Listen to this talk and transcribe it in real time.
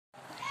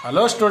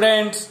Hello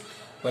students,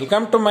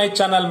 welcome to my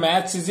channel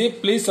Maths Easy.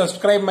 Please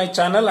subscribe my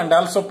channel and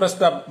also press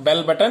the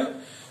bell button.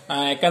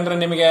 ಯಾಕಂದ್ರೆ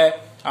ನಿಮಗೆ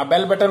ಆ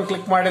bell button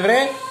click ಮಾಡಿದ್ರೆ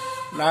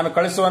ನಾನು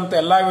ಕಳಿಸುವಂತ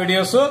ಎಲ್ಲಾ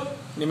videos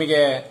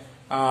ನಿಮಗೆ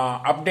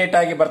update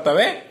ಆಗಿ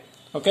ಬರ್ತವೆ.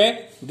 Okay,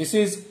 this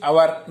is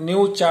our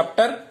new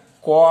chapter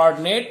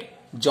coordinate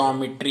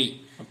geometry.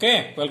 Okay,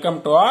 welcome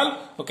to all.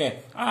 Okay,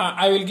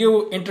 I will give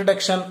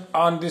introduction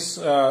on this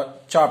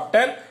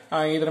chapter.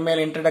 ಇದರ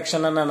ಮೇಲೆ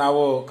ಇಂಟ್ರೊಡಕ್ಷನ್ ಅನ್ನು ನಾವು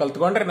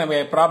ಕಲ್ತ್ಕೊಂಡ್ರೆ ನಮಗೆ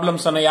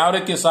ಪ್ರಾಬ್ಲಮ್ಸ್ ಅನ್ನು ಯಾವ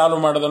ರೀತಿ ಸಾಲ್ವ್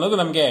ಮಾಡೋದು ಅನ್ನೋದು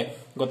ನಮಗೆ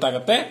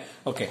ಗೊತ್ತಾಗುತ್ತೆ.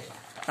 Okay,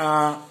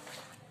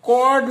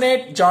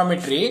 coordinate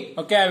geometry.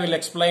 Okay, I will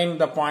explain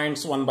the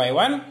points one by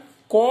one.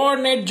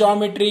 Coordinate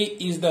geometry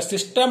is the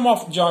system of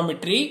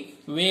geometry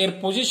where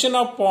position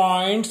of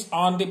points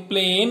on the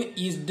plane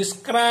is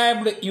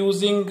described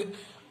using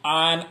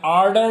an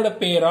ordered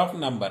pair of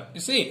number.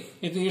 You see,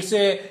 it's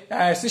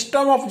a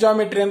system of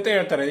geometry anta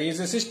heltare. It is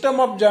a system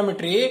of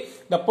geometry.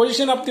 The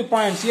position of the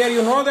points. Here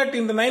you know that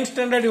in the 9th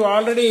standard you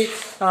already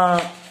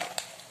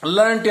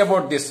learned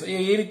about this.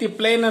 ಈ ರೀತಿ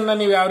plane ಅನ್ನ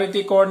ನೀವು ಯಾವ ರೀತಿ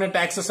coordinate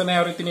access ಅನ್ನ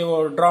ಯಾವ ರೀತಿ ನೀವು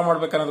ಡ್ರಾ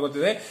ಮಾಡಬೇಕು ಅನ್ನೋದು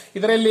ಗೊತ್ತಿದೆ.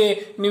 ಇದರಲ್ಲಿ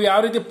ನೀವು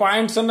ಯಾವ ರೀತಿ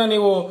ಪಾಯಿಂಟ್ಸ್ ಅನ್ನ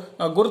ನೀವು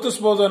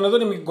ಗುರುತಿಸಬಹುದು ಅನ್ನೋದು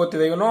ನಿಮಗೆ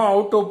ಗೊತ್ತಿದೆ. You know how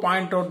to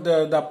point out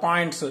the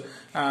points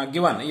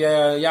given.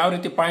 ಯಾವ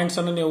ರೀತಿ ಪಾಯಿಂಟ್ಸ್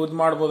ಅನ್ನು ನೀವು ಇದು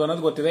ಮಾಡಬಹುದು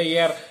ಅನ್ನೋದು ಗೊತ್ತಿದೆ.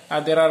 Here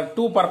there are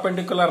two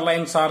perpendicular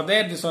lines are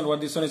there. This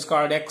one is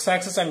called X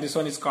Axis and this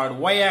one is called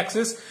Y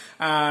Axis.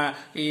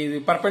 ಈ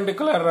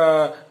perpendicular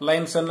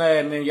lines ಅನ್ನ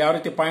ಯಾವ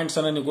ರೀತಿ ಪಾಯಿಂಟ್ಸ್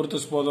ಅನ್ನು ನೀವು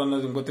ಗುರುತಿಸಬಹುದು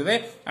ಅನ್ನೋದು ಗೊತ್ತಿದೆ.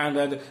 And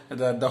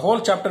the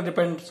whole chapter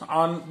depends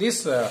on this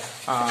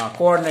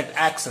coordinate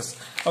axis.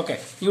 Okay,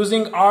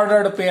 using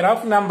ordered pair of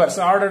numbers.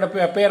 Ordered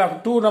pair of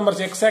two numbers,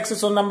 x axis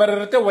one number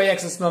irutte, y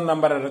axis one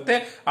number irutte.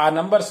 ಆ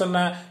numbers ಅನ್ನ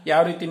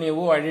ಯಾವ ರೀತಿ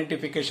ನೀವು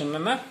identification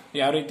ಅನ್ನ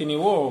ಯಾವ ರೀತಿ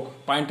ನೀವು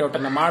point out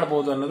ಅನ್ನ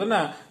ಮಾಡಬಹುದು ಅನ್ನೋದನ್ನ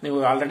ನೀವು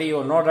already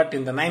you know that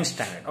in the 9th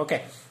standard.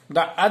 Okay,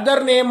 the other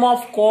name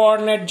of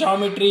coordinate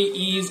geometry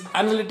is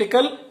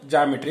analytical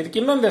geometry.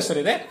 ಇದಕ್ಕೆ ಇನ್ನೊಂದು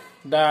ಹೆಸರಿದೆ.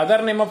 The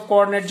other name of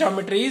coordinate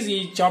geometry is,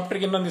 ಈ ಚಾಪ್ಟರ್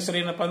ಗೆ ಇನ್ನೊಂದು ಹೆಸರು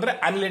ಏನಪ್ಪಾ ಅಂದ್ರೆ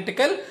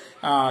analytical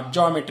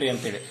geometry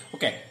ಅಂತ ಹೇಳಿ.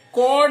 Okay,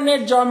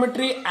 coordinate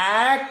geometry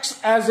acts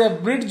as a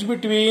bridge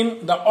between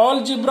the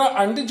algebra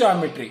and the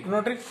geometry.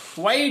 Notice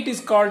why it is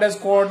called as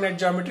coordinate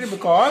geometry,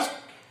 because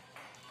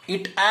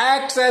it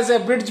acts as a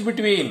bridge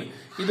between.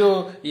 ಇದು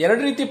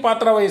ಎರಡು ರೀತಿ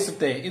ಪಾತ್ರ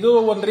ವಹಿಸುತ್ತೆ. ಇದು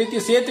ಒಂದು ರೀತಿ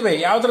ಸೇತುವೆ.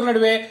 ಯಾವುದರ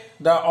ನಡುವೆ?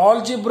 The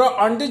algebra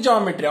and the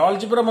geometry.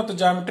 Algebra ಮತ್ತು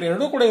ಜಾಮಿಟ್ರಿ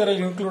ಎರಡೂ ಕೂಡ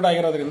ಇದರಲ್ಲಿ ಇನ್ಕ್ಲೂಡ್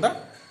ಆಗಿರೋದ್ರಿಂದ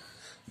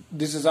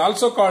this is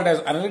also called as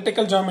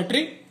analytical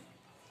geometry,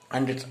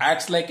 and it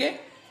acts like a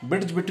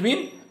bridge between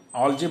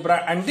algebra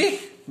and the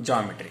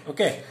geometry.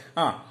 Okay,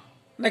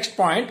 next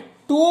point,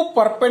 two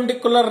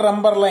perpendicular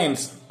number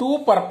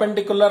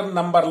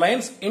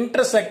lines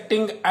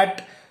intersecting at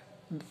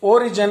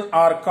origin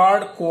are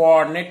called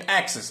coordinate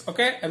axis.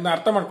 Okay, and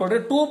ಅರ್ಥ ಮಾಡ್ಕೊಂಡ್ರೆ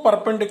two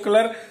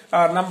perpendicular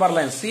number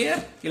lines. Here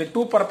ಇಲ್ಲಿ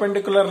two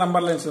perpendicular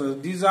number lines.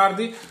 These are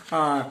the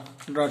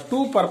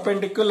two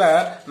perpendicular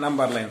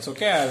number lines.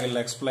 Okay, I will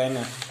explain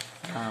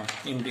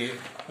in the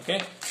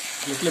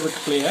little bit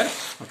clear.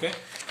 Okay,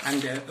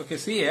 and okay,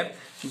 see here,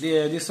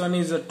 this one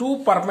is two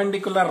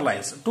perpendicular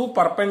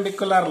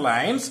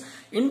lines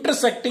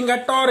intersecting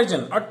at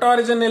origin. At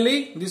origin ಅಲ್ಲಿ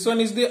this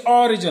one is the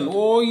origin.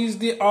 O is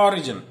the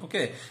origin.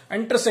 Okay,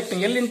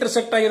 intersecting ಎಲ್ಲಿ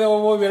intersect ಆಗಿದೆ?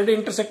 O ಎರಡು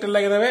intersect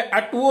ಆಗಿದಾವೆ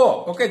at O.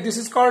 Okay, this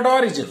is called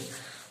origin.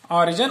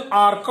 Origin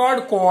are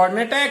called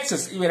coordinate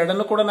axis.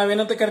 ಇವೆರಡನ್ನು ಕೂಡ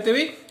ನಾವೇನಂತ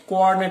ಕರಿತೀವಿ?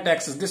 Coordinate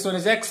axis. This one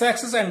is x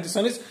axis and this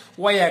one is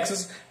y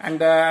axis. And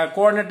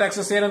coordinate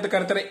axis ಏನಂತ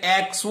ಕರೀತಾರೆ?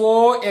 XO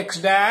x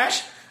dash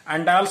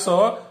and also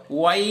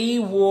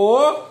YO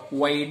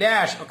y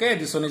dash. Okay,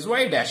 this one is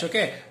y dash.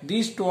 Okay,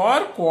 these two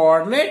are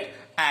coordinate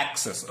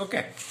axis.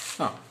 Okay,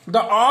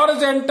 the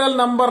horizontal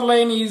number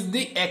line is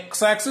the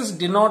x axis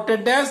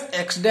denoted as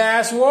x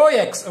dash o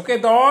x. Okay,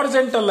 the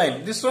horizontal line.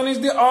 This one is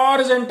the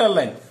horizontal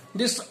line.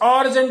 This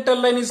horizontal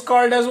line is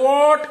called as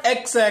what?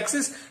 X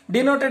axis,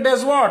 denoted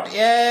as what?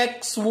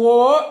 X O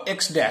x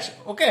dash.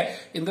 Okay,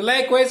 in the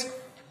likewise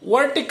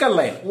vertical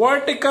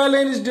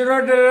line is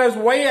denoted as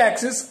y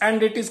axis and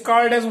it is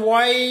called as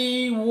y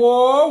O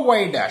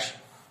y dash.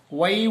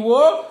 Y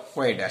O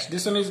y dash.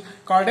 This one is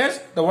called as,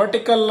 the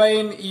vertical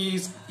line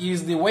is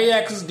the y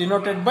axis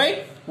denoted by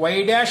y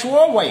dash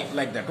o y,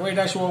 like that. Y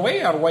dash o y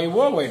or y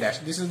o y dash.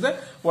 This is the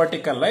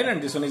vertical line and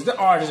this one is the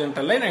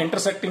horizontal line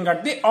intersecting at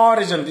the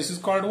origin. This is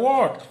called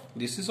what?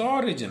 This is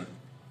origin.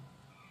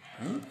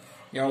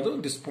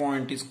 This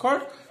point is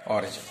called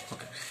origin.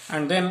 Okay,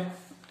 and then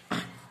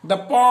the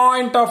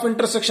point of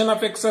intersection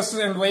of x axis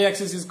and y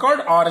axis is called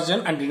origin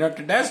and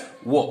denoted as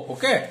O.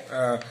 Okay,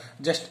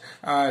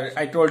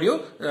 I told you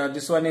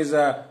this one is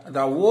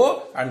the O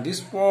and this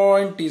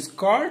point is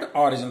called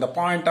origin. The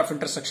point of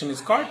intersection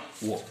is called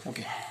O.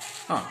 Okay,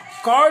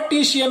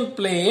 Cartesian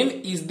plane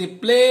is the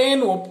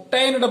plane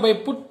obtained by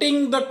putting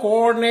the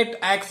coordinate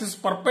axis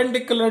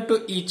perpendicular to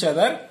each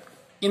other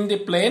in the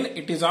plane.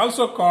 It is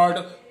also called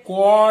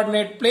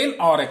coordinate plane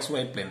or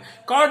xy plane.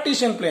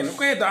 Cartesian plane.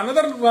 Okay, the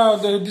another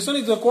this one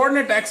is the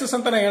coordinate axis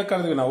ಅಂತ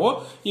ಕರೆದ್ವಿ ನಾವು.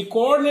 ಈ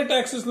coordinate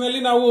axis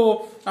ನಲ್ಲಿ ನಾವು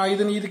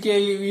ಇದಕ್ಕೆ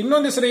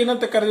ಇನ್ನೊಂದು ಹೆಸರು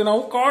ಏನಂತ ಕರೆದ್ವಿ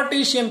ನಾವು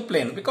Cartesian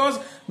plane, because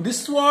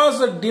this was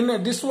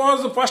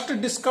first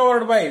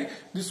discovered by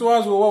this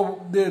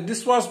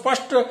was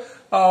first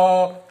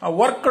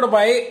worked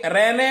by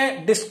René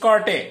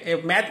Descartes, a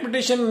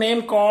mathematician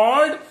named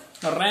called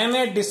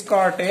René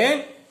Descartes.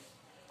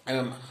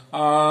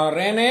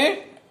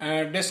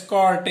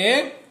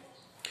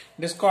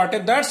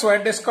 Descartes. That's why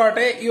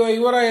Descartes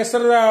ಇವರ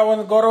ಹೆಸರ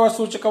ಒಂದು ಗೌರವ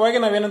ಸೂಚಕವಾಗಿ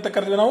ನಾವೇನಂತ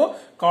ಕರೆದ್ವಿ ನಾವು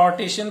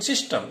Cartesian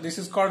system. This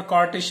is called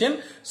Cartesian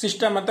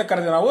system ಅಂತ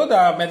ಕರೆದ್ವಿ ನಾವು.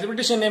 The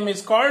mathematician name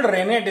is called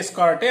René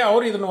Descartes.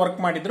 ಅವರು ಇದನ್ನು ವರ್ಕ್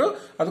ಮಾಡಿದ್ರು,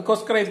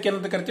 ಅದಕ್ಕೋಸ್ಕರ ಇದಕ್ಕೆ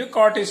ಏನಂತ ಕರಿತೀವಿ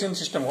Cartesian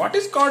system. What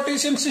is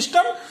Cartesian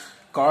system?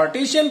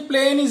 Cartesian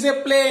plane is a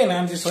plane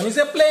and this one is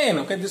a plane.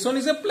 Okay, this one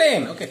is a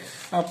plane. Okay,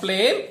 a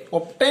plane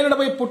obtained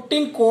by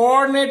putting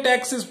coordinate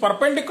axis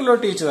perpendicular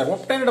to each other.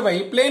 Obtained by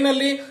ಈ plane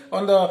ಅಲ್ಲಿ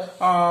ಒಂದು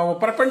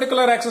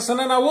perpendicular axis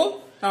ಅನ್ನು ನಾವು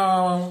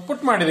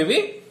put ಮಾಡಿದೀವಿ.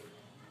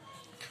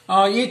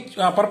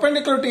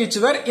 Perpendicular to each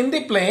other in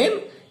the plane.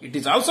 It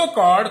is also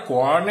called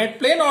coordinate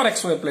plane or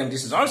xy plane.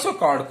 This is also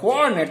called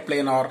coordinate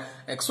plane or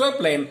xy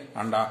plane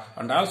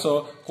and also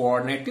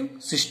coordinating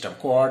system.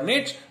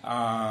 Coordinate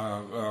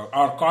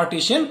or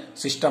Cartesian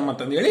system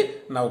ಅಂತಂದು ಹೇಳಿ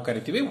ನಾವು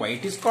ಕರಿತೀವಿ. Why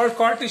it is called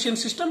Cartesian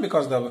system?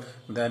 Because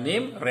the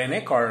name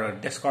René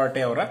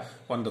Descartes ಅವರ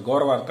ಒಂದು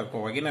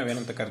ಗೌರವಾರ್ಥಕವಾಗಿ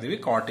ನಾವೇನಂತ ಕರಿತೀವಿ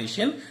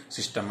Cartesian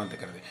system ಅಂತ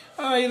ಕರಿತೀವಿ.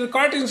 ಇದು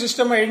Cartesian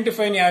system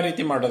ಐಡೆಂಟಿಫೈ ಯಾವ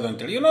ರೀತಿ ಮಾಡೋದು ಅಂತ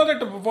ಹೇಳಿ. You know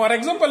that for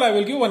example I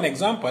will give one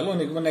example.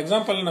 ಒಂದು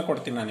ಎಕ್ಸಾಂಪಲ್ ಅನ್ನು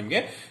ಕೊಡ್ತೀನಿ ನಾನು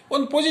ನಿಮಗೆ.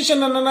 ಒಂದು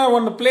ಪೊಸಿಷನ್ ಅನ್ನು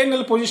ಒಂದು ಪ್ಲೇನ್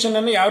ಅಲ್ಲಿ ಪೊಸಿಷನ್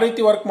ಅನ್ನು ಯಾವ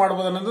ರೀತಿ ವರ್ಕ್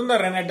ಮಾಡಬಹುದು ಅನ್ನೋದನ್ನ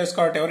René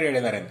Descartes ಅವರು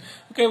ಹೇಳಿದ್ದಾರೆ.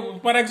 Okay,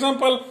 for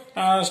example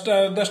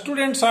the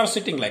students are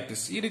sitting like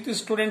this. ಈ ರೀತಿ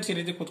ಸ್ಟೂಡೆಂಟ್ಸ್ ಈ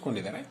ರೀತಿ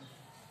ಕೂತ್ಕೊಂಡಿದ್ದಾರೆ.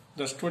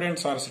 The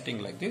students are sitting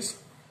like this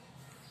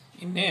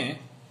in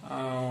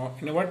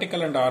a vertical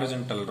and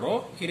horizontal row.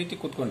 ಈ ರೀತಿ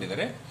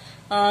ಕೂತ್ಕೊಂಡಿದ್ದಾರೆ.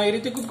 ಈ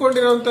ರೀತಿ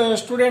ಕೂತ್ಕೊಂಡಿರುವಂತ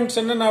ಸ್ಟೂಡೆಂಟ್ಸ್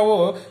ಅನ್ನು ನಾವು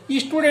ಈ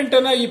ಸ್ಟೂಡೆಂಟ್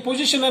ಅನ್ನ ಈ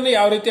ಪೊಸಿಷನ್ ಅನ್ನು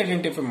ಯಾವ ರೀತಿ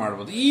ಐಡೆಂಟಿಫೈ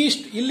ಮಾಡಬಹುದು,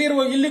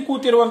 ಇಲ್ಲಿ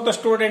ಕೂತಿರುವಂತ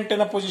ಸ್ಟೂಡೆಂಟ್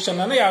ನ ಪೊಸಿಷನ್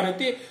ಅನ್ನು ಯಾವ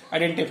ರೀತಿ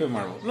ಐಡೆಂಟಿಫೈ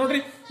ಮಾಡಬಹುದು. ನೋಡ್ರಿ,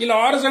 ಇಲ್ಲಿ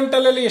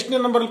ಹಾರಿಜಾಂಟಲ್ ಅಲ್ಲಿ ಎಷ್ಟನೇ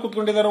ನಂಬರ್ ಅಲ್ಲಿ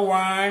ಕೂತ್ಕೊಂಡಿದ್ದಾರೆ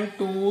 1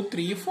 2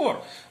 3 4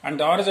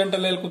 ಅಂಡ್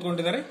ಹಾರಿಜಾಂಟಲ್ ಅಲ್ಲಿ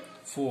ಕೂತ್ಕೊಂಡಿದ್ದಾರೆ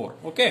 4.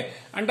 Okay,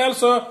 and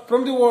also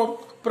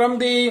from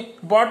the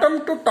bottom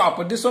to top,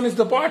 this one is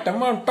the bottom,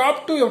 and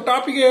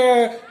top ಗೆ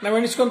ನಾವು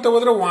ಎಣಿಸ್ಕೊಂತ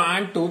ಹೋದ್ರೆ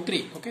 1 2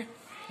 3. Okay,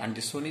 and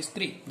this one is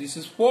 3. This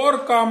is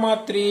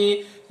 4,3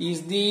 is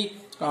the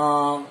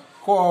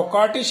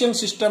Cartesian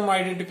system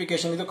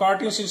identification. ಇದು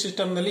Cartesian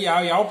system ನಲ್ಲಿ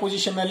ಯಾವ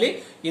position ಅಲ್ಲಿ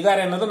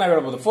ಇದ್ದಾರೆ ಅನ್ನೋದು ನಾವು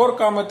ಹೇಳ್ಬೋದು.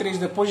 4,3 is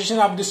the position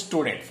of the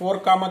student.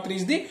 4,3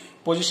 is the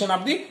position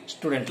of the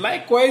student.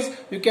 Likewise,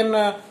 you can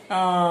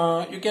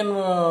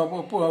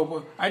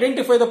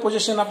identify the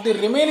position of the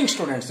remaining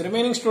students.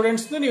 Remaining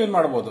students ನೀವು ಏನು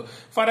ಮಾಡಬಹುದು.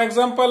 For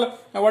example,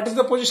 what is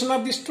the position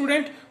of the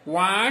student?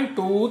 1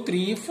 2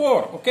 3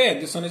 4. Okay,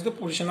 this one is the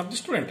position of the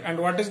student. And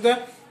what is the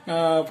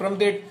from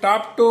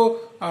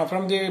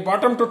the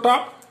bottom to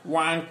top?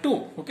 1 2.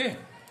 Okay,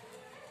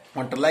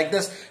 like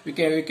this we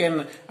can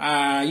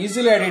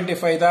easily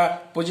identify the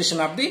position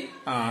of the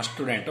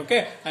student. Okay,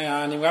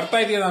 ನಿಮಗೆ ಅರ್ಥ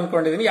ಇದೆಯಾ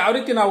ಅನ್ಕೊಂಡಿದ್ದೀನಿ. ಯಾವ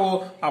ರೀತಿ ನಾವು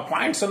ಆ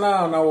points ಅನ್ನ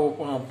ನಾವು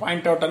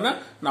ಪಾಯಿಂಟ್ ಔಟ್ ಅನ್ನ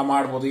ನಾವು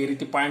ಮಾಡಬಹುದು, ಈ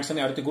ರೀತಿ ಪಾಯಿಂಟ್ಸ್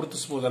ಅನ್ನ ಯಾವ ರೀತಿ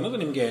ಗುರುತಿಸಬಹುದು ಅನ್ನೋದು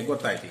ನಿಮಗೆ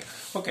ಗೊತ್ತಾಯ್ತು.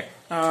 ಓಕೆ,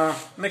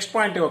 ನೆಕ್ಸ್ಟ್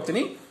ಪಾಯಿಂಟ್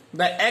ಹೋಗ್ತೀನಿ.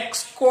 The x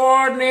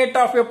coordinate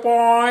of a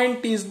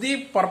point is the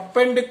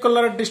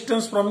perpendicular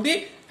distance from the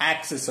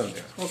axis ಅಂತ.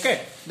 ಓಕೆ,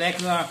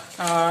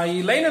 ಈ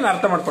ಲೈನ್ ಅನ್ನು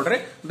ಅರ್ಥ ಮಾಡ್ಕೊಡ್ರಿ.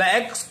 The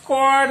x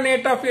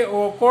coordinate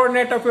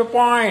of a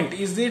point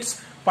is its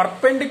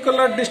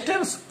perpendicular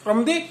distance from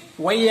the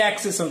y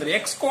axis ಅಂದ್ರೆ.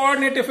 x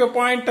coordinate of a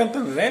point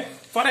ಅಂತಂದ್ರೆ,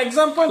 for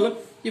example,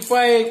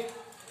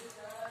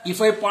 if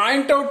I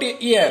point out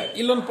here,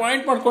 ಇಲ್ಲೊಂದು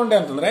point ಮಾಡ್ಕೊಂಡೆ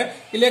ಅಂತಂದ್ರೆ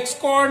ಇಲ್ಲಿ x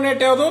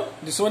coordinate ಯಾವುದು?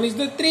 This one is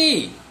the 3.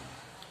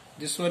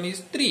 This one is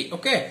 3.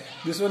 Okay,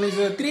 this one is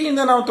 3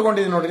 ಇಂದ ನಾವು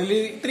ತಗೊಂಡಿದ್ದೀವಿ ನೋಡ್ರಿ, ಇಲ್ಲಿ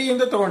 3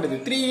 ಇಂದ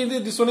ತಗೊಂಡಿದ್ದೀವಿ. 3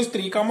 ಇಂದ this one is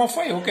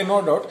 3,5. Okay, no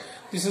doubt.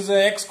 This is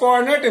x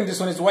coordinate and this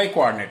one is y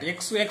coordinate.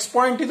 X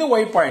point ಇದು,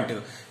 y point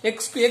ಇದು.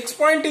 X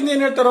point ಇಂದ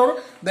ಏನು ಹೇಳ್ತಾರೆ ಅವರು?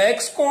 The x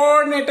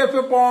coordinate of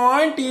a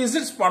point is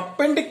its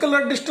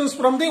perpendicular distance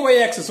from the y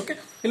axis. Okay,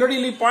 ಇಲ್ಲಿ ನೋಡಿ,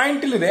 ಇಲ್ಲಿ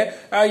point ಇಲ್ಲಿದೆ,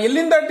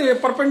 ಎಲ್ಲಿಂದ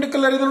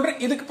ಪರ್ಪೆಂಡಿಕ್ಯುಲರ್ ಇದೆ ನೋಡ್ರಿ,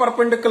 ಇದಕ್ಕೆ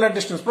perpendicular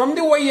distance from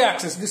the y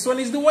axis. This one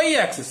is the y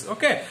axis.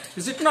 Okay,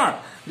 is it not?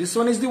 This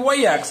one is the y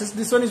axis,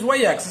 this one is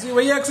y axis. ಈ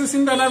y axis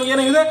ಇಂದ ನಮಗೆ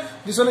ಏನಿದೆ?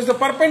 This one is the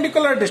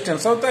perpendicular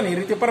distance. ಹೌದಾನೆ, ಈ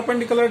ರೀತಿ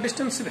perpendicular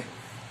distance ಇದೆ.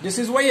 This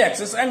is y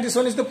axis and this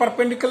one is the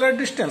perpendicular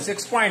distance. X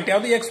point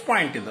ಯಾವುದು? X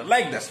point ಇದೆ.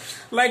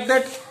 Like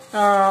that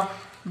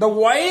the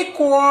y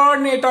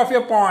coordinate of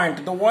a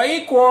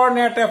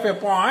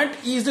point,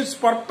 is its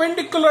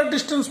perpendicular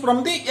distance from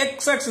the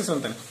x axis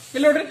ಅಂತಾನೆ.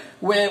 ಇಲ್ಲಿ ನೋಡ್ರಿ,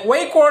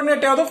 y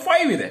coordinate ಯಾವುದು?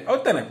 5 ಇದೆ.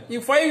 ಹೌದಾನೆ, ಈ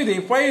 5 ಇದೆ.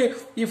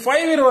 ಈ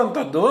 5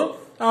 ಇರುವಂತದ್ದು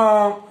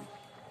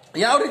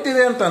ಯಾವ ರೀತಿ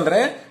ಇದೆ ಅಂತಂದ್ರೆ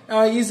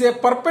is A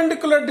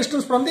perpendicular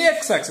distance from the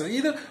X Axis.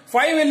 ಇದು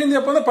 5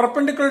 ಎಲ್ಲಿಂದಪ್ಪ ಅಂದ್ರೆ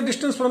perpendicular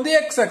distance from the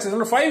X Axis.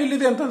 5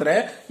 ಇಲ್ಲಿದೆ ಅಂತಂದ್ರೆ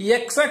ಈ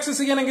ಎಕ್ಸ್ ಆಕ್ಸಿಸ್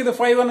ಏನಾಗಿದೆ?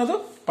 5 ಅನ್ನೋದು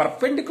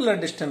ಪರ್ಪೆಂಡಿಕ್ಯುಲರ್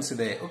ಡಿಸ್ಟೆನ್ಸ್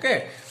ಇದೆ. Okay,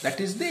 that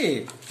is the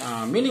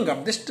meaning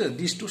of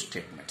these two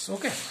statements.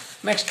 Okay,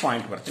 next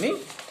point ಬರ್ತೀನಿ.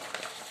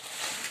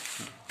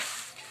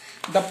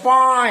 The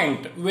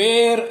point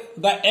where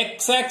the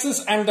x-axis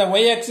and the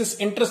y-axis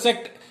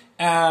intersect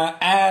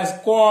as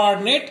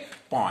coordinate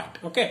point.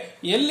 Okay,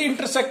 ಎಲ್ಲಿ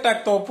intersect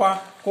ಆಗ್ತಾವಪ್ಪ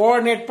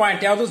coordinate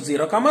point ಯಾವುದು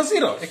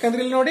 0,0 ಯಾಕಂದ್ರೆ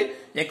ಇಲ್ಲಿ ನೋಡಿ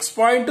x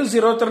point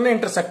 0 ತರನೇ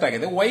intersect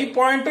ಆಗಿದೆ, y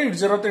point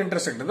 0 ತರ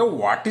intersect ಆಗಿದೆ.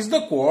 What is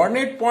the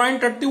coordinate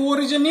point at the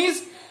origin is?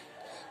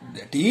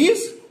 That is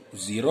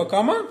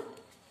 0,0.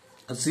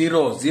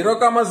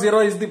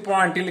 0,0 is the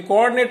point. ಇಲ್ಲಿ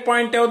coordinate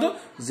point ಯಾವುದು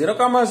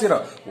 0,0.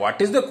 What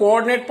is the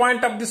coordinate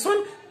point of this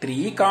one?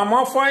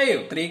 3,5.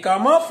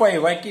 3,5.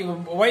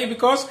 Why?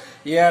 Because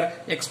here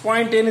x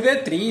point ಏನಿದೆ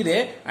 3 ಇದೆ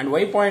and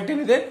y point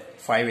ಏನಿದೆ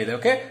 5 ಇದೆ.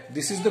 Okay,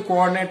 this is the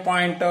coordinate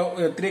point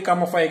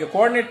 3,5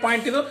 coordinate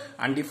point ಇದು,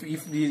 and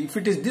if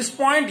it is this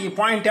point, ಈ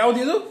point ಯಾವುದು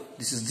ಇದು?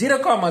 This is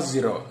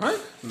 0,0.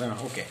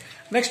 Okay,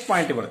 next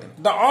point ಬರ್ತೇನೆ.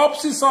 The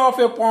abscissa of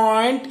a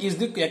point is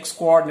the x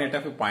coordinate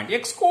of a point.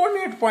 X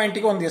coordinate point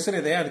ಗೆ ಒಂದು ಹೆಸರು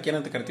ಇದೆ, ಅದಕ್ಕೆ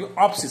ಏನಂತ ಕರಿತೀವಿ?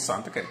 abscissa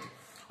ಅಂತ ಕರಿತೀವಿ.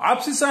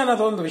 abscissa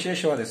ಅನ್ನೋದು ಒಂದು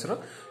ವಿಶೇಷವಾದ ಹೆಸರು.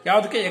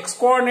 ಯಾವುದಕ್ಕೆ? x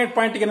coordinate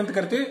point ಗೆ ಏನಂತ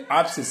ಕರಿತೀವಿ?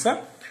 abscissa.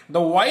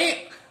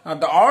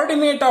 The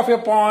ordinate of a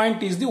point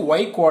is the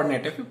y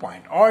coordinate of a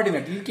point.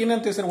 Ordinate ಇದಕ್ಕೆ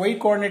ಏನಂತ ಹೆಸರು? y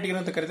coordinate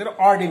ಏನಂತ ಕರೀತಾರೆ?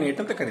 ordinate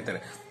ಅಂತ ಕರೀತಾರೆ.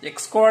 x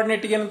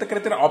coordinate ಏನಂತ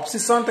ಕರೀತಾರೆ?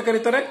 abscissa ಅಂತ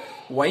ಕರೀತಾರೆ.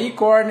 y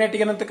coordinate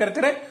ಏನಂತ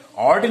ಕರೀತಾರೆ?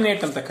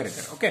 ordinate ಅಂತ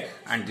ಕರೀತಾರೆ. Okay,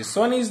 and this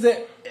one is the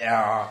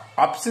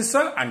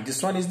abscissa and this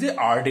one is the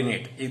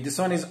ordinate. This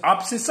one is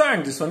abscissa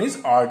and this one is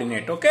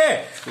ordinate. Okay,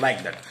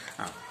 like that.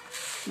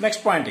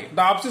 Next point,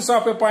 the abscissa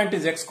of a point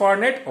is x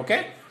coordinate.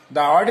 Okay,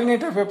 the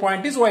ordinate of a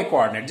point is y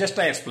coordinate. Just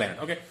I explained.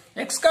 Okay,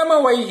 x comma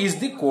y is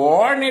the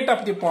coordinate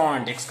of the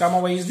point. X comma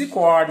y is the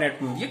coordinate.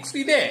 X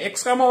ಇದೆ, x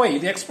comma y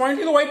ಇದು x point,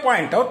 ಇದು y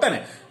point. ಹೌದಾನೆ?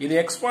 ಇದು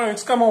x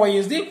comma y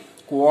is the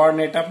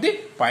coordinate of the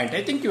point.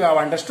 I think you have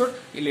understood.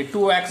 ಇಲ್ಲಿ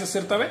 2 axes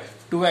ಇರ್ತವೆ.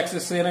 2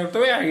 axes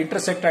ಏನಿರ್ತವೆ?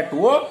 intersect at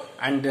O,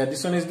 and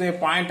this one is the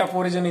point of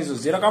origin is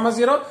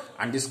 0,0,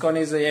 and this one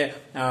is a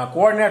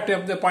coordinate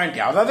of the point.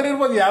 ಯಾವ್ದಾದ್ರೂ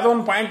ಇರ್ಬೋದು, ಯಾವ್ದೋ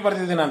ಒಂದು point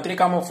ಬರ್ತಿದ್ದೀನಿ ನಾನು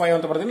 3,5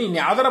 ಅಂತ ಬರ್ತೀನಿ. ಇನ್ನು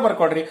ಯಾವ್ದಾರ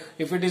ಬರ್ಕೊಡ್ರಿ.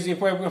 If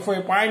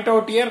I point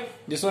out here,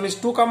 this one is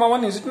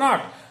 2,1, is it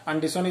not? And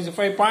this one is, if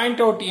I point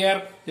out here,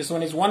 this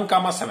one is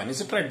 1,7. Is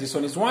it right? This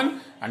one is 1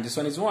 and this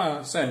one is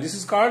 7. This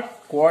is called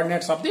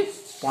coordinates of the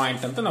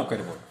point ಅಂತ ನಾವು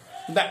ಕರಿಬಹುದು.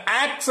 The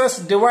axes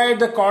divide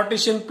the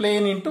Cartesian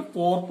plane into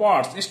 4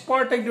 parts. ಎಷ್ಟು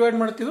part ಆಗಿ divide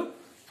ಮಾಡ್ತಿದ್ದು?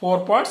 4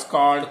 parts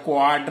called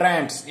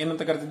quadrants.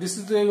 ಏನಂತ ಕರಿತೀವಿ? This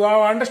is you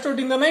have understood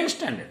in the 9th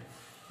standard.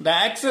 The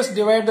axes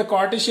divide the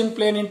Cartesian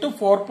plane into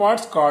 4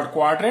 parts called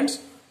quadrants.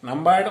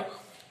 Numbered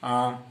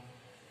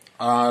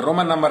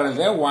Roman number is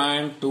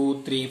 1, 2,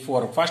 3,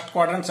 4. First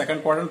quadrant, second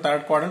quadrant,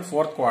 third quadrant,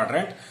 fourth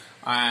quadrant.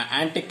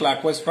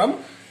 Anti-clockwise from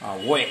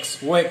OX.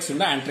 OX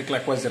ಇಂದ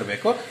anti-clockwise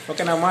ಇರಬೇಕು.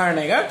 Okay, ನಾವು ಮಾಡೋಣ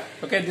ಈಗ.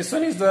 Okay, this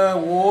one is the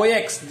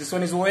OX. This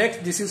one is OX.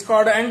 This is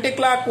called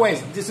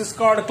anti-clockwise. This is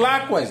called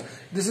clockwise.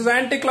 This is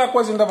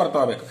anti-clockwise ಇಂದ ಬರ್ತಾ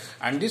ಹೋಗಬೇಕು.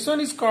 And this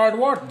one is called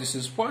what? This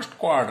is first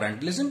quadrant.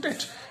 Listen to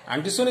it. And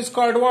this one is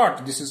called what?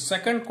 This is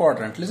second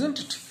quadrant. Listen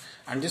to it.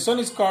 And this one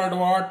is called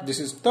what? This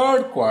is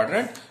third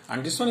quadrant. And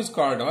this one is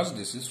called what?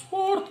 This is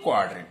fourth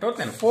quadrant.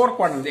 Okay, 4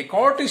 quadrants. The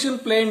Cartesian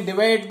plane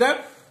divide the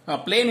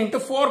plane into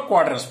 4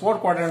 quadrants. 4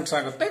 quadrants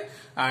ಆಗುತ್ತೆ.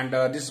 And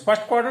this is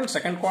first quadrant,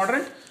 second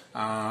quadrant,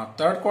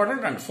 third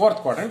quadrant and fourth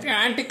quadrant.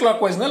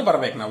 Anti-clockwise ನಲ್ಲಿ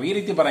ಬರಬೇಕು ನಾವು. ಈ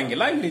ರೀತಿ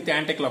ಬರಂಗಿಲ್ಲ, ಈ ರೀತಿ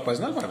anti-clockwise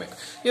ನಲ್ಲಿ ಬರಬೇಕು.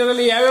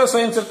 ಇದರಲ್ಲಿ ಯಾವ್ಯಾವ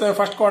ಸೈನ್ಸ್ ಇರ್ತವೆ?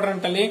 ಫಸ್ಟ್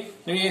ಕ್ವಾಡ್ರೆಂಟ್ ಅಲ್ಲಿ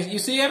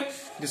you see here,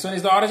 this one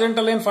is the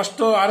horizontal line.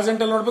 First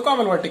horizontal ನೋಡಬೇಕು,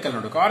 ಆಮೇಲೆ vertical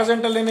ನೋಡಬೇಕು.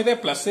 horizontal ಏನಿದೆ?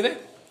 ಪ್ಲಸ್ ಇದೆ.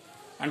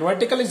 And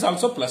vertical is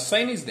also plus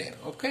sign is there.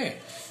 Okay,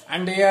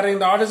 and here in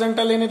the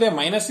horizontal ಏನಿದೆ?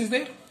 minus is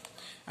there.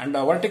 And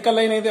vertical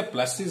line ಏನಿದೆ?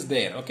 plus is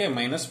there. Okay,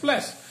 minus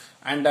plus.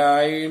 And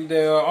in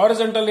the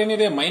horizontal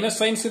ಏನಿದೆ? minus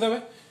signs ಇದಾವೆ.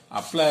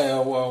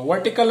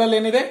 vertical ಅಲ್ಲಿ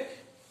ಏನಿದೆ?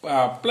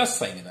 plus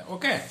sign ಇದೆ.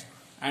 Okay,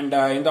 and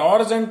in the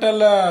horizontal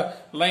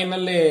line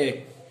ಅಲ್ಲಿ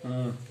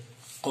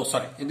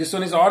this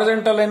one is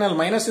horizontal line ಅಲ್ಲಿ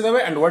minus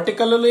ಇದಾವೆ, and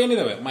vertical ಅಲ್ಲಿ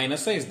ಏನಿದಾವೆ?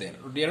 minus is there.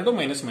 ಎರಡು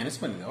minus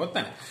ಬಂದಿದೆ.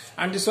 ಹೌದಾನೆ?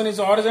 And this one is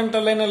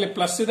horizontal line ಅಲ್ಲಿ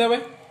plus ಇದಾವೆ,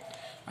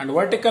 and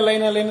vertical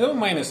line ಅಲ್ಲಿ ಏನಿದೆ?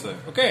 minus ಇದೆ.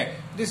 Okay,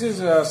 this is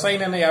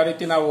sign ಅನ್ನು ಯಾವ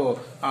ರೀತಿ ನಾವು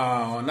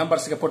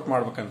numbers ಗೆ put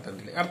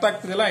ಮಾಡಬೇಕಂತಂದ್ರೆ ಅರ್ಥ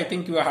ಆಗ್ತಿದೆಯಲ್ಲ? I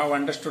think you have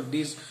understood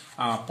these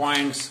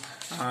points,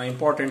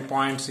 important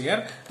points here.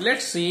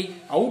 Let's see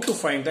how to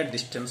find the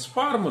distance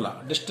formula.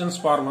 Distance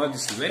formula,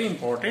 this is very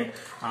important.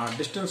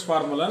 Distance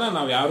formula na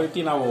ನಾವು ಯಾವ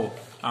ರೀತಿ ನಾವು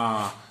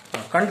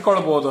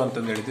ಕಂಡುಕೊಳ್ಳಬಹುದು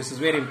ಅಂತಂದೇಳಿ, this is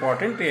very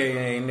important.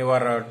 In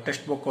your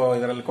text book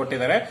ಇದರಲ್ಲಿ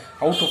ಕೊಟ್ಟಿದ್ದಾರೆ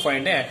how to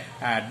find A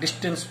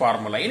distance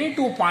formula. Any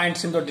 2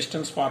 points ಇಂದ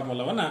distance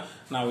ಫಾರ್ಮುಲಾವನ್ನ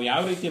ನಾವು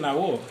ಯಾವ ರೀತಿ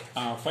ನಾವು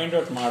ಫೈಂಡ್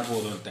ಔಟ್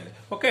ಮಾಡಬಹುದು ಅಂತೇಳಿ.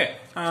 Okay,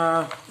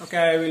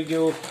 I will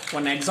give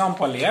one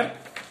example here.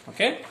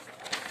 Okay,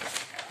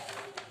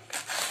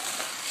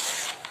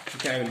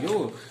 I will give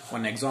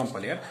one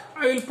example here.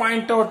 I will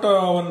point out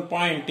one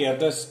point here.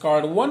 This is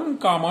called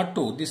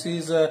 1,2. This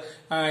is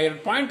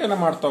point ಅನ್ನು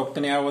ಮಾಡ್ತಾ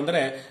ಹೋಗ್ತೀನಿ. ಯಾವ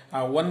ಅಂದ್ರೆ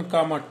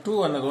 1,2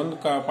 ಅನ್ನೋದು ಒಂದು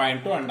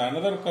point and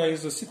another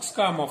is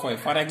 6,5.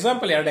 For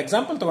example ಎರಡು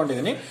example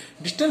ತಗೊಂಡಿದ್ದೀನಿ.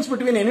 Distance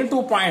between any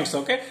 2 points.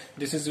 Okay,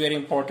 this is very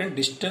important.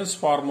 Distance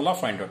formula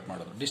find out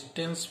ಮಾಡೋದು.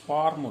 Distance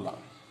formula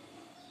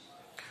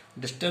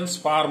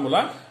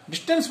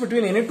distance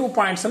between any 2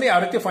 points ಅನ್ನು ಯಾವ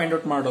ರೀತಿ ಫೈಂಡ್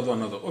ಔಟ್ ಮಾಡೋದು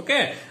ಅನ್ನೋದು. Okay,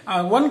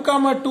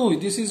 1,2,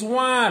 this is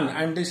 1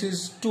 and this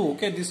is 2.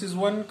 Okay, this is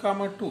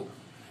 1,2.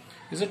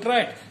 Is it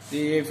right?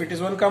 If it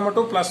is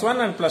 1,2 plus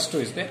 1 and plus 2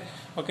 is there.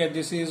 Okay,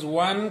 this is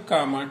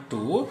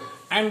 1,2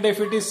 and if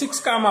it is 6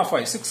 comma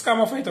 5, 6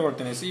 comma 5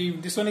 ತಗೊಳ್ತೀನಿ. See,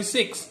 this one is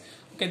 6.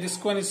 Okay, this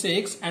one is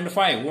 6 and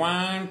 5.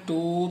 1,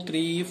 2,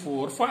 3,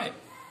 4, 5.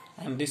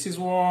 And this is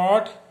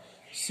what?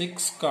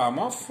 6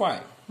 comma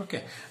 5.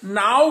 Okay.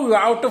 Now you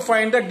have to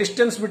find the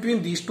distance between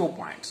these 2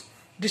 points.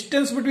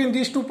 Distance between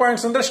these 2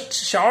 points and the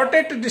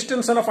shortest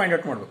distance ಅನ್ನು find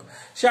out ಮಾಡಬೇಕು.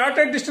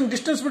 Shortest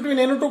distance between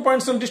any 2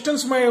 points and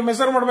distance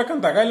measure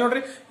ಮಾಡಬೇಕಂತಾಗ ಇಲ್ಲಿ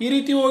ನೋಡ್ರಿ ಈ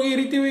ರೀತಿ ಹೋಗಿ ಈ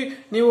ರೀತಿ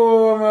ನೀವು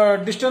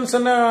ಡಿಸ್ಟೆನ್ಸ್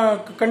ಅನ್ನ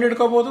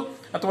ಕಂಡುಹಿಡ್ಕೋಬಹುದು,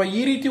 ಅಥವಾ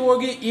ಈ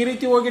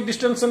ರೀತಿ ಹೋಗಿ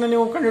ಡಿಸ್ಟೆನ್ಸ್ ಅನ್ನು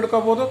ನೀವು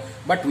ಕಂಡುಹಿಡ್ಕೋಬಹುದು.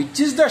 But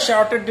which is the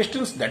shortest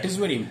distance, that is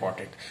very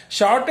important.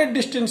 Shortest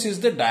distance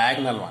is the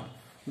diagonal one.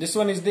 This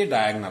one is the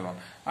diagonal one.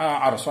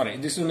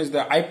 This one is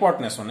the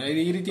hypotenuse one.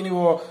 ಈ ರೀತಿ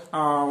ನೀವು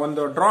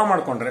ಒಂದು ಡ್ರಾ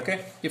ಮಾಡ್ಕೊಂಡ್ರೆ, okay,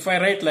 if I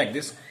right like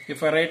this,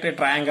 if I right A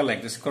triangle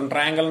like this,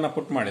 triangle ನ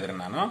ಪುಟ್ ಮಾಡಿದ್ರೆ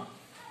ನಾನು,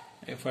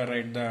 if I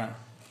right the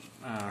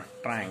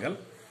triangle,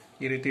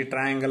 ಈ ರೀತಿ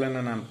ಟ್ರಯಾಂಗಲ್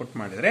ಅನ್ನು ನಾನು ಪುಟ್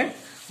ಮಾಡಿದ್ರೆ,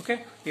 ಓಕೆ,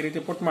 ಈ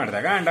ರೀತಿ ಪುಟ್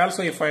ಮಾಡಿದಾಗ, and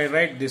also if I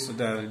write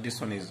this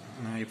one is,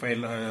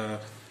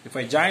 if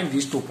I join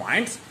these 2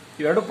 points,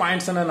 ಇವೆರಡು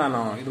ಪಾಯಿಂಟ್ಸ್ ಅನ್ನು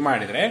ನಾನು ಇದು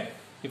ಮಾಡಿದ್ರೆ,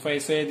 if I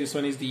say this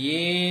one is the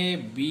A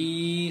B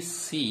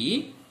C,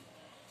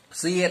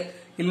 see here,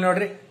 ಇಲ್ಲಿ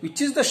ನೋಡ್ರಿ, which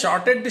is the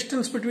shortest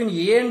distance between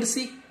A and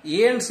C. A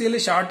and C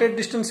ಅಲ್ಲಿ shortest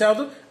distance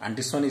ಯಾವುದು? And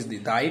this one is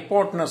the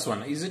hypotenuse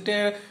one. Is it a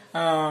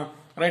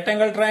right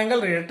angle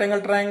triangle? Right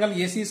angle triangle,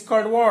 AC is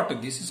called what?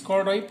 This is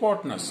called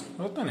hypotenuse.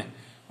 ಗೊತ್ತಾನೆ?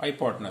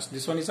 Hypotenuse.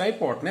 This one is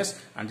hypotenuse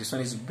and this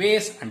one is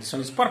base and this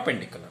one is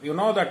perpendicular. You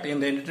know that in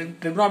the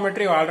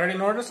trigonometry you already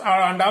noticed,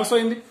 and also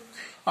in the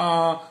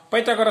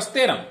Pythagoras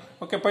theorem.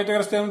 Okay,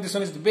 Pythagoras theorem, this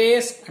one is the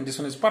base and this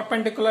one is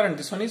perpendicular and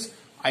this one is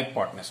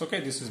hypotenuse. Okay,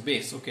 this is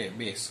base. Okay,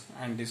 base,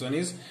 and this one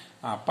is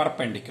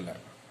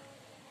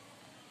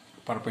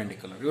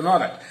perpendicular. You know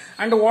that.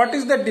 And what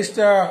is the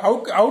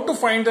how to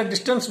find the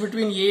distance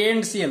between A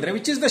and C? Andre,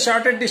 which is the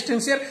shortest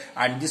distance here?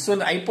 And this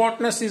one,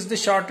 hypotenuse is the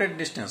shortest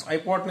distance.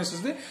 Hypotenuse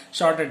is the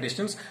shortest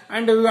distance.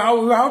 And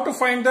we have to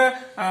find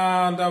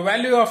the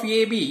value of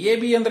AB.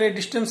 AB andre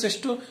distance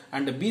ಎಷ್ಟು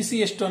and BC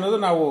ಎಷ್ಟು ಅನ್ನೋದು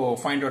ನಾವು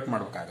find out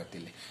ಮಾಡಬೇಕಾಗುತ್ತೆ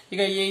ಇಲ್ಲಿ.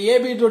 ಈಗ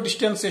AB ದು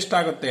distance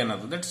ಎಷ್ಟಾಗುತ್ತೆ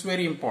ಅನ್ನೋದು, ದಟ್ಸ್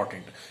ವೆರಿ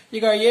ಇಂಪಾರ್ಟೆಂಟ್.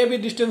 ಈಗ AB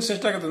ಡಿಸ್ಟೆನ್ಸ್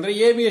ಎಷ್ಟಾಗುತ್ತೆ ಅಂದ್ರೆ,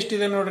 AB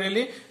ಎಷ್ಟಿದೆ ನೋಡ್ರಿ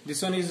ಇಲ್ಲಿ,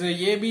 this one is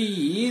AB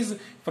is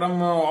from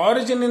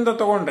origin ಇಂದ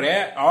ತಗೊಂಡ್ರೆ,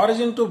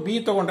 ಆರಿಜಿನ್ ಟು ಬಿ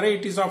ತಗೊಂಡ್ರೆ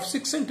ಇಟ್ ಈಸ್ ಆಫ್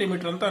 6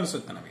 ಸೆಂಟಿಮೀಟರ್ ಅಂತ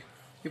ಅನ್ಸುತ್ತೆ ನಮಗೆ.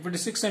 ಇಫ್ ಇಟ್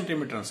ಇಸ್ 6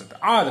 ಸೆಂಟಿಮೀಟರ್ ಅನ್ಸುತ್ತೆ.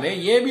 ಆದ್ರೆ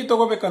AB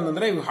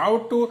ತಗೋಬೇಕಂದ್ರೆ you have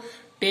to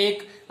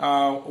take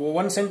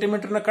 1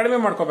 centimetre ನ ಕಡಿಮೆ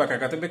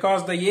ಮಾಡ್ಕೋಬೇಕಾಗತ್ತೆ,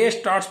 because the A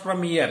starts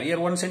from here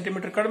 1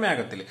 centimetre ಕಡಿಮೆ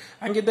ಆಗುತ್ತೆ ಇಲ್ಲಿ.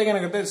 ಹಂಗಿದ್ದಾಗ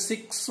ಏನಾಗುತ್ತೆ,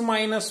 6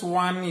 minus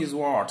 1 is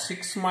what?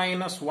 6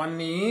 minus 1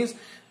 is,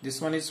 this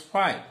one is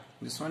 5,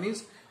 this one is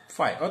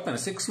 5. ಹೌದಾನೆ?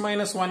 6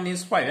 minus 1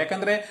 is 5.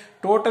 ಯಾಕಂದ್ರೆ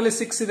ಟೋಟಲಿ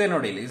 6 ಇದೆ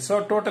ನೋಡಿ ಇಲ್ಲಿ. So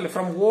totally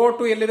from O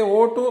to ಎಲ್ಲಿದೆ, O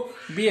ಟು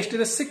ಬಿ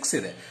ಎಷ್ಟಿದೆ, 6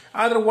 ಇದೆ.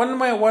 ಆದ್ರೆ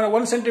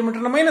 1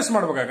 ಸೆಂಟಿಮೀಟರ್ ನ ಮೈನಸ್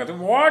ಮಾಡಬೇಕಾಗುತ್ತೆ.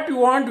 What you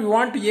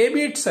want AB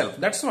it self.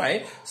 That's why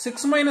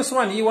 6 minus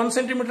 1, ಈ 1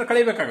 ಸೆಂಟಿಮೀಟರ್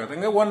ಕಳಿಬೇಕಾಗುತ್ತೆ.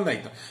 ಹಂಗೆ 1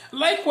 ಆಯ್ತು.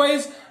 ಲೈಕ್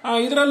ವೈಸ್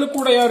ಇದರಲ್ಲೂ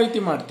ಕೂಡ ಯಾವ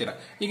ರೀತಿ ಮಾಡ್ತೀರಾ?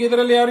 ಈಗ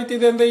ಇದರಲ್ಲಿ ಯಾವ ರೀತಿ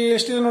ಇದೆ ಅಂದ್ರೆ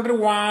ಎಷ್ಟಿದೆ ನೋಡ್ರಿ,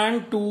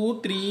 1 2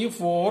 3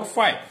 4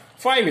 5.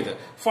 5 ಇದೆ.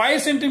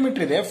 5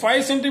 ಸೆಂಟಿಮೀಟರ್ ಇದೆ.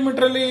 5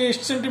 ಸೆಂಟಿಮೀಟರ್ ಅಲ್ಲಿ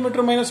ಎಷ್ಟು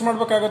ಸೆಂಟಿಮೀಟರ್ ಮೈನಸ್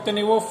ಮಾಡಬೇಕಾಗುತ್ತೆ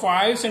ನೀವು?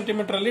 5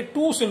 ಸೆಂಟಿಮೀಟರ್ ಅಲ್ಲಿ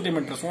 2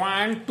 centimetre.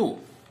 1 2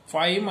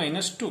 5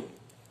 minus 2,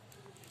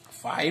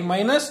 5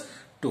 minus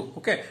 2.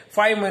 Okay,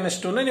 5 minus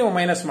 2 ನ ನೀವು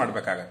ಮೈನಸ್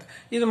ಮಾಡಬೇಕಾಗತ್ತೆ.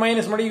 ಇದು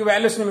ಮೈನಸ್ ಮಾಡಿ, ಈಗ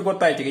ವ್ಯಾಲ್ಯೂಸ್ ನಿಮಗೆ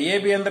ಗೊತ್ತಾಯ್ತು. ಈಗ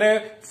AB ಅಂದ್ರೆ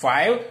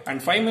 5 and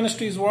 5 minus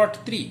 2 is what?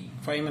 3.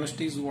 5 minus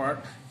 2 is what?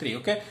 3.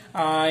 Okay.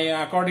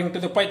 According to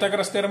the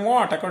Pythagoras theorem,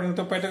 what? According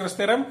to Pythagoras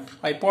theorem,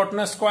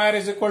 hypotenuse square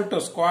is equal to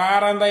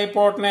square on the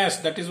hypotenuse.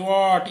 That is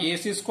what?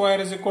 AC square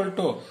is equal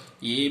to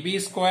AB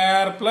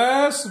square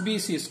plus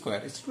BC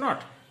square. It's not.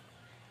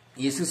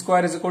 AC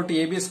square is equal to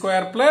AB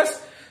square plus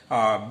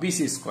BC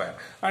square.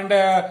 And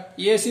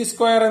AC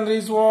square and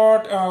is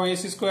what?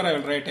 AC square I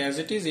will write as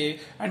it is.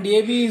 And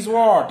AB is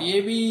what?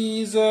 AB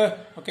is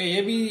okay.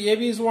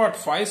 AB is what?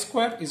 5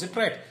 square. Is it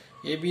right?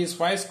 AB is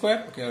 5 square.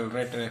 Okay, I will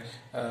write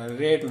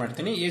rate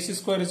ಮಾಡ್ತೀನಿ. AC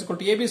square is equal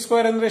to AB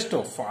square ಅಂದ್ರೆ ಎಷ್ಟು?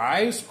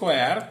 5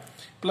 square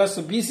plus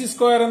BC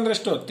square ಅಂದ್ರೆ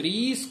ಎಷ್ಟು?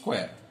 3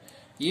 square.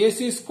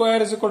 AC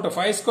square is equal to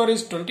 5 square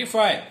is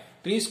 25.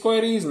 3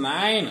 square is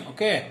 9.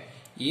 Okay.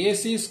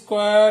 AC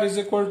square is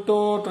equal to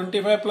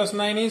 25 plus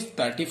 9 is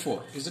 34.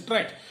 Is it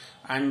right?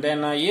 And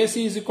then AC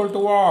is equal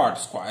to what?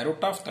 Square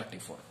root of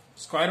 34.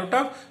 Square root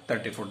of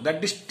 34. The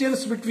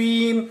distance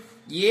between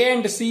A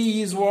and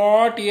C is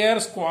what? Here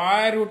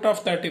square root of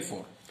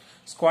 34.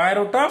 Square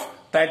root of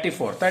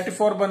 34.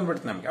 34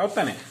 ಬಂದ್ಬಿಡ್ತು ನಮಗೆ.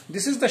 ಹೌದಾನೆ?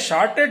 This is the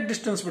shortest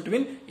distance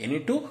between any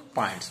 2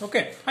 points.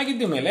 Okay,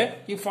 ಹಾಗಿದ್ದ ಮೇಲೆ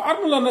ಈ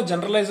ಫಾರ್ಮುಲಾನ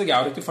generalise ಆಗಿ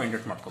ಯಾವ ರೀತಿ find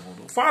out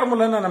ಮಾಡ್ಕೋಬಹುದು?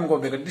 ಫಾರ್ಮುಲಾನ ನಮ್ಗೆ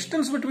ಹೋಗ್ಬೇಕು.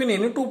 Distance between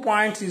any 2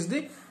 points is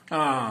the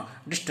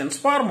distance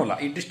formula.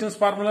 ಈ ಡಿಸ್ಟೆನ್ಸ್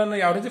ಫಾರ್ಮುಲಾನ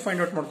ಯಾವ ರೀತಿ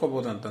ಫೈಂಡ್ ಔಟ್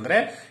ಮಾಡ್ಕೋಬಹುದು ಅಂತಂದ್ರೆ,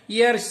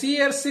 ಇಯರ್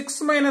 6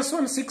 minus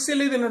 1, 6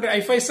 ಎಲ್ಲಿದೆ ನೋಡ್ರಿ.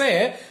 ಐ ಸೇ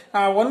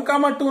 1,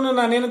 2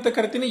 ನಾನೇನಂತ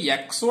ಕರಿತೀನಿ?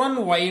 X1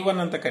 Y1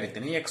 ಅಂತ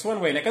ಕರಿತೀನಿ. X1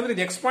 Y, ಯಾಕಂದ್ರೆ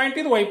ಇದು X ಪಾಯಿಂಟ್,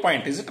 ಇದು Y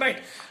point. Is it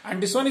right? And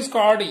this one is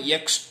called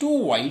X2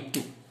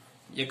 Y2.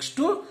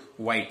 X2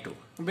 Y2,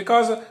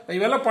 because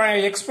ಇವೆಲ್ಲ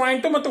ಎಕ್ಸ್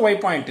ಪಾಯಿಂಟ್ ಮತ್ತು ವೈ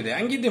ಪಾಯಿಂಟ್ ಇದೆ.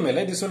 ಹಂಗಿದ್ದ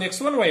ಮೇಲೆ this one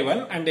X1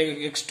 Y1 and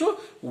X2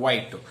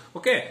 Y2.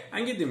 Okay,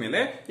 ಹಂಗಿದ್ದ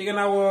ಮೇಲೆ ಈಗ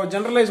ನಾವು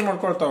ಜನರಲೈಸ್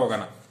ಮಾಡ್ಕೊಳ್ತಾ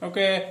ಹೋಗೋಣ.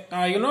 Okay,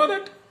 you know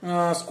that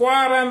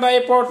square and the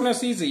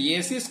hypotenuse is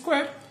AC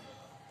square.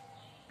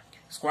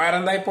 square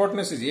and the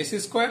hypotenuse is AC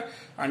square,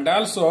 and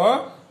also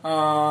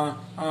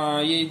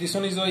this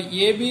one is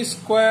AB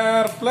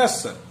square plus,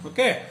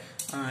 okay,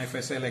 if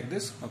I say like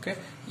this, okay,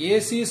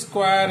 AC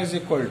square is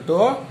equal to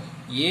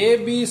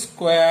AB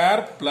square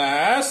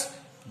plus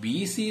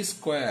BC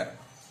square.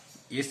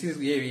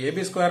 AB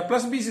square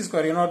plus BC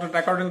square, you know that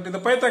according to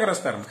the Pythagoras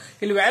theorem.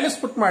 ಇಲ್ಲಿ values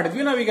ಪುಟ್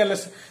ಮಾಡಿದ್ವಿ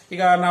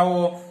ಈಗ ನಾವು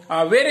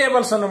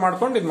variables ಅನ್ನು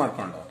ಮಾಡ್ಕೊಂಡು ಇದು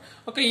ಮಾಡ್ಕೊಂಡು.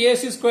 Okay,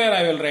 AC square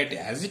I will write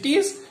as it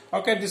is.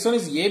 Okay, this one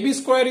is AB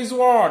square is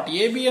what?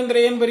 AB ಅಂದ್ರೆ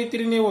ಏನ್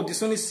ಬರೀತೀರಿ ನೀವು? This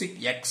one is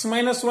x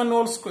minus 1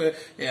 whole square.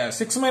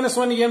 6 minus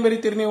 1 ಏನ್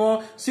ಬರೀತೀರಿ ನೀವು?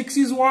 6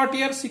 is what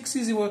here?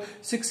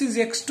 6 is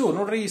x2.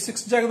 ನೋಡ್ರಿ ಈ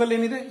 6 ಜಾಗದಲ್ಲಿ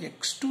ಏನಿದೆ?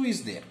 x2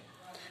 is there.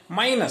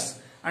 Minus.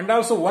 And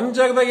also 1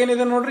 ಜಾಗದಾಗ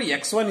ಏನಿದೆ ನೋಡ್ರಿ,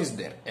 x1 is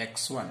there.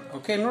 x1.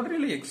 Okay, ನೋಡ್ರಿ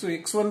ಇಲ್ಲಿ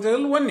x1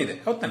 ಜಾಗದಲ್ಲಿ 1 ಇದೆ.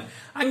 ಹೌದಾನೆ?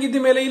 ಹಂಗಿದ್ದ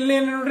ಮೇಲೆ ಇಲ್ಲಿ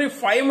ಏನು ನೋಡ್ರಿ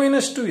 5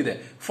 minus 2 ಇದೆ.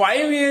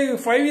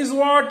 5 is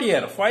what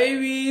here?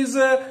 5 is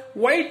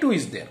y2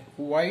 is there.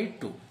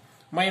 y2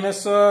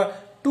 minus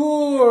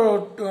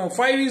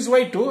 5 is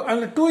y2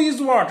 and 2 is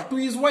what?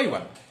 2 is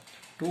y1.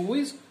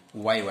 2 is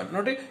y1.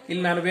 ನೋಡ್ರಿ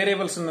ಇಲ್ಲಿ ನಾನು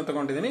ವೇರಿಯೇಬಲ್ಸ್ ಅನ್ನು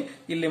ತಗೊಂಡಿದ್ದೀನಿ,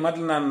 ಇಲ್ಲಿ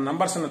ಮೊದಲು ನಾನು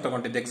ನಂಬರ್ಸ್ ಅನ್ನು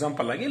ತಗೊಂಡಿದ್ದೆ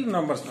ಎಕ್ಸಾಂಪಲ್ ಆಗಿ, ಇಲ್ಲಿ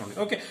ನಂಬರ್ಸ್ ನೋಡಿ.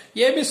 Okay,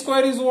 AB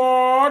square is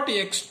what?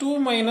 x2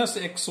 minus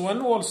x1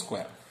 whole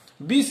square.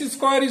 BC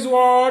square is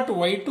what?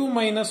 y2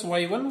 minus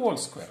y1 whole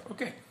square.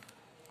 Okay,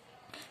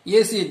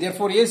 AC,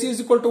 therefore AC is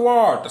equal to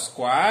what?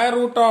 Square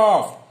root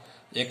of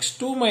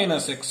x2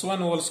 minus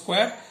x1 whole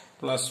square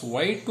plus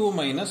y2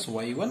 minus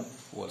y1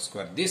 whole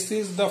square. This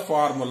is the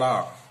formula.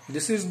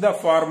 This is the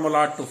formula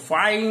to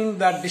find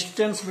the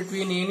distance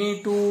between any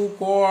two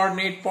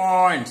coordinate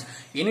points.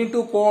 Any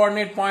two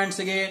coordinate points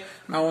ಗೆ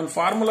ನಾವು ಒಂದು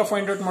formula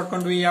find out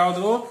ಮಾಡ್ಕೊಂಡ್ವಿ.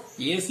 ಯಾವುದು?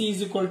 AC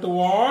is equal to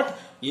what?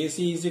 AC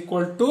is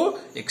equal to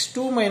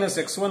x2 minus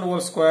x1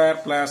 whole square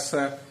plus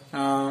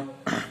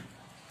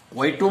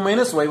y2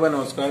 minus y1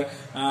 whole square.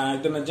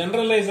 ಇದನ್ನ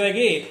generalise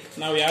ಆಗಿ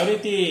ನಾವು ಯಾವ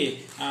ರೀತಿ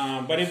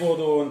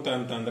ಬರಿಬಹುದು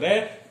ಅಂತಂದ್ರೆ,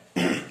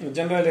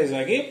 ಜನರಲೈಸ್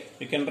ಆಗಿ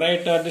you can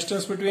write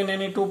distance between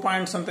any two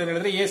points ಅಂತ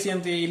ಹೇಳಿದ್ರೆ AC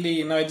ಅಂತ ಇಲ್ಲಿ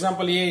ನಾವು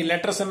ಎಕ್ಸಾಂಪಲ್ ಎ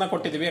ಲೆಟರ್ಸ್ ಅನ್ನ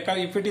ಕೊಟ್ಟಿದ್ದೀವಿ.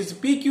 ಯಾಕಂದ್ರೆ ಇಫ್ ಇಟ್ ಇಸ್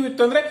PQ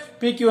ಇತ್ತಂದ್ರೆ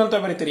PQ ಅಂತ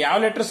ಬರೀತೀರಿ, ಯಾವ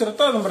ಲೆಟರ್ಸ್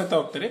ಇರುತ್ತೋ ಅದನ್ನ ಬರೀತಾ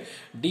ಹೋಗ್ತೀರಿ.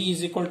 D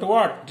is equal to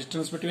what?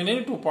 Distance between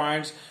any two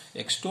points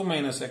x2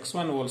 minus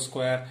x1 whole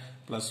square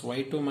plus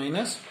y2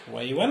 minus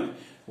y1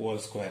 whole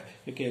square.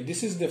 Okay,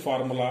 this is the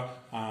formula.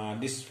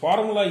 This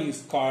formula is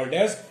called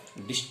as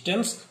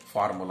distance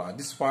formula.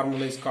 This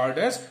formula is called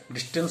as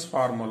distance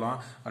formula,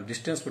 or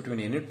distance between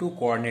any two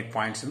coordinate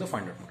points in the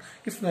find out mode.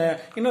 If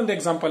ಇನ್ನೊಂದು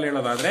example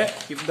ಹೇಳೋದಾದ್ರೆ,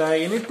 if the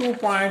any two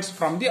points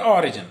from the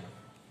origin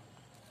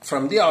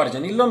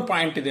ಇಲ್ಲೊಂದು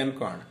point ಇದೆ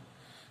ಅನ್ಕೋಣ,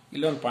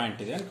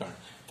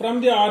 from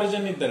the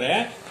origin ಇದ್ದರೆ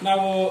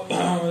ನಾವು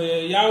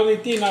ಯಾವ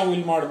ರೀತಿ ನಾವು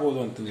ಇಲ್ಲಿ ಮಾಡಬಹುದು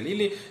ಅಂತಂದೇಳಿ,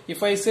 ಇಲ್ಲಿ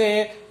if I say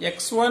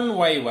x1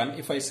 y1,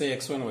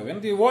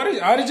 the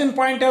origin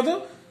point ಯಾವುದು?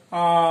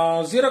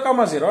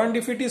 0,0, and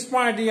if it is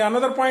point, the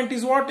another point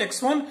is what?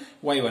 x1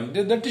 y1.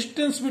 The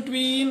distance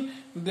between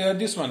the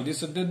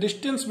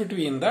distance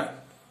between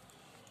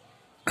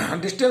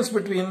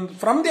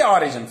from the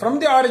origin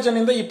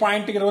ಇಂದ ಈ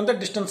ಪಾಯಿಂಟ್ ಇರುವಂತ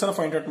ಡಿಸ್ಟೆನ್ಸ್ ಅನ್ನು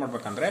find out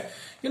ಮಾಡಬೇಕಂದ್ರೆ,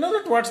 you know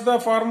that what's the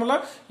formula?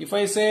 If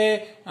I say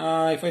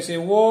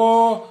O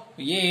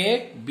A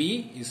B,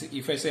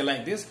 if I say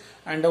like this,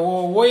 and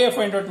OA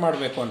find out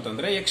ಮಾಡಬೇಕು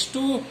ಅಂತಂದ್ರೆ x2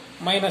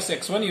 minus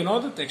x1, you know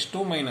that x2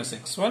 minus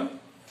x1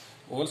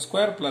 whole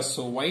square plus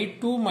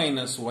y2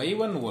 minus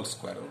y1 whole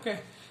square. Okay,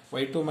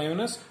 y2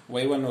 minus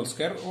y1 whole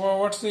square.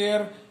 What's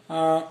here?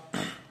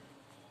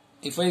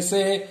 If I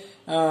say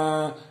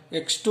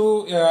x2,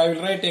 I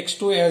will write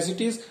x2 as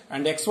it is,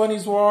 and x1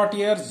 is what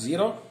here?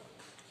 0.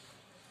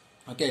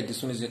 Okay, this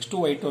one is x2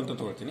 y2 ಅಂತ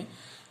ತಗೊಳ್ತೀನಿ.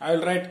 I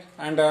will write,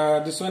 and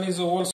this one is whole